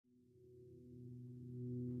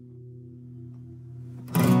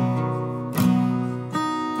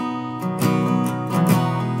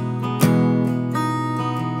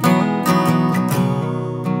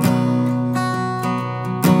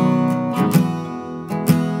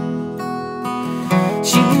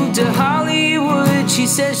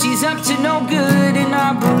says she's up to no good, and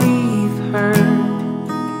I believe her.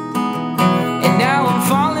 And now I'm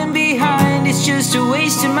falling behind. It's just a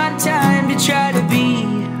waste of my time to try to be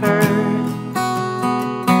her.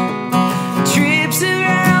 Trips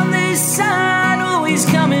around this sign, always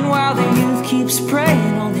coming while the youth keeps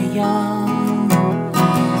preying on the young.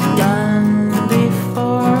 Done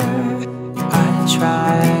before I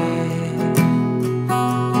try.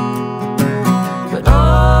 But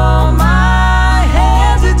oh, my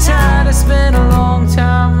hands are tied. I spent a long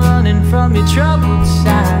time running from your troubled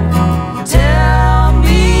side. Tell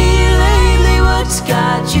me lately what's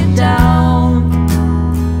got you down.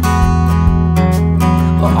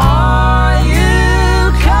 Or are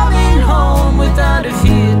you coming home without a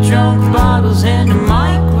few drunk bottles and a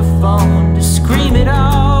microphone to scream it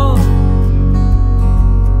out?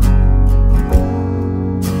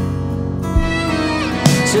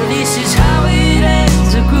 So this is how it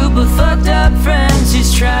ends. A group of fucked up friends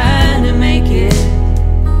who's trying to make it.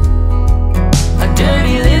 A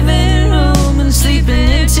dirty living room and sleeping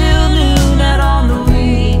until noon out on the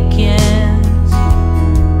weekends.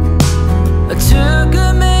 I took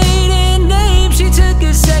her maiden name. She took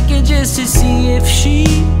a second just to see if she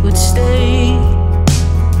would stay.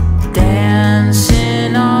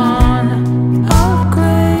 Dancing on our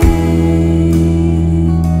graves.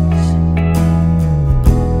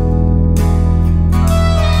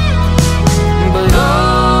 But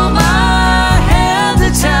oh, my hands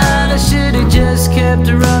are tied. I should have just kept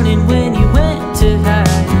running when you went to hide.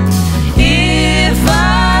 If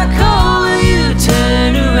I call, will you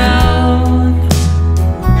turn around?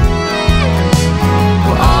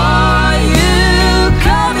 Or are you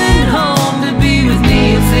coming home to be with me?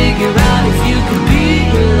 Or figure out if you could be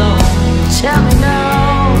alone. Tell me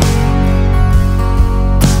now.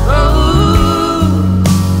 Oh,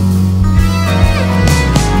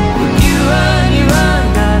 will you run,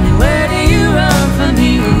 darling? Where do you run from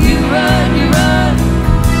me? Will you run, you run,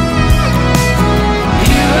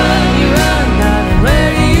 darling? Where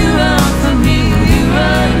do you run from me? Will you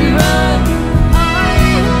run, you run,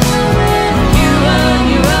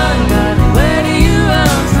 darling? Where do you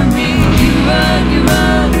run from me? Will you run, you run,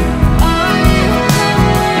 darling?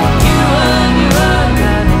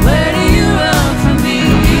 Where do you run from me?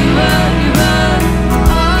 Will you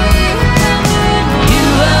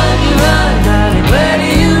run, you run, darling? Where do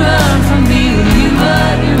you run from me? Will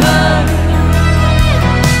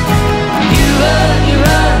you run, you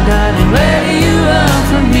run, darling? Where do you run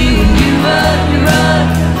from me? Will you run, you run?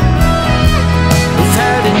 We've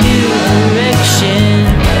had a new direction.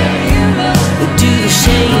 We do the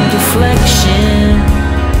same deflection.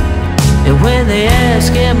 And when they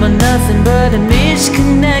ask, am I nothing but a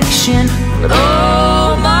misconnection? But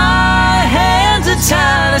oh, my hands are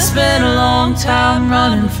tied. I spent a long time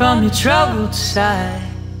running from your troubled side.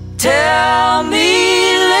 Tell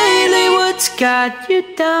me lately what's got you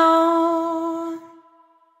down.